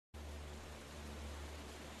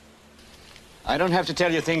I don't have to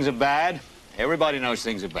tell you things are bad. Everybody knows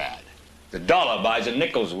things are bad. The dollar buys a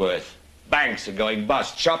nickel's worth. Banks are going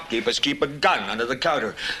bust. Shopkeepers keep a gun under the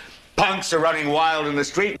counter. Punks are running wild in the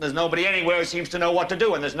street, and there's nobody anywhere who seems to know what to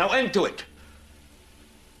do, and there's no end to it.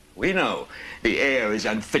 We know the air is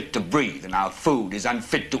unfit to breathe, and our food is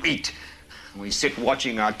unfit to eat. We sit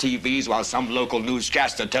watching our TVs while some local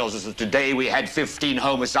newscaster tells us that today we had 15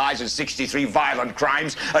 homicides and 63 violent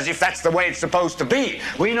crimes, as if that's the way it's supposed to be.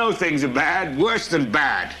 We know things are bad, worse than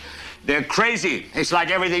bad. They're crazy. It's like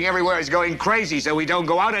everything everywhere is going crazy, so we don't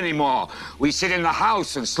go out anymore. We sit in the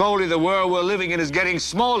house, and slowly the world we're living in is getting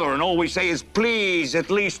smaller, and all we say is, please, at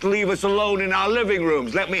least leave us alone in our living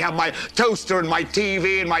rooms. Let me have my toaster and my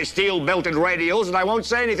TV and my steel-belted radios, and I won't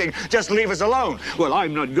say anything. Just leave us alone. Well,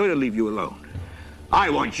 I'm not going to leave you alone. I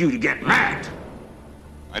want you to get mad.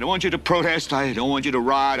 I don't want you to protest. I don't want you to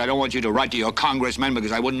riot. I don't want you to write to your congressmen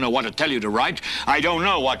because I wouldn't know what to tell you to write. I don't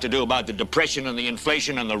know what to do about the depression and the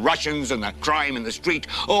inflation and the Russians and the crime in the street.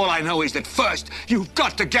 All I know is that first, you've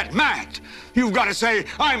got to get mad. You've got to say,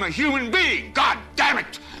 I'm a human being. God damn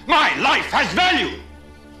it. My life has value.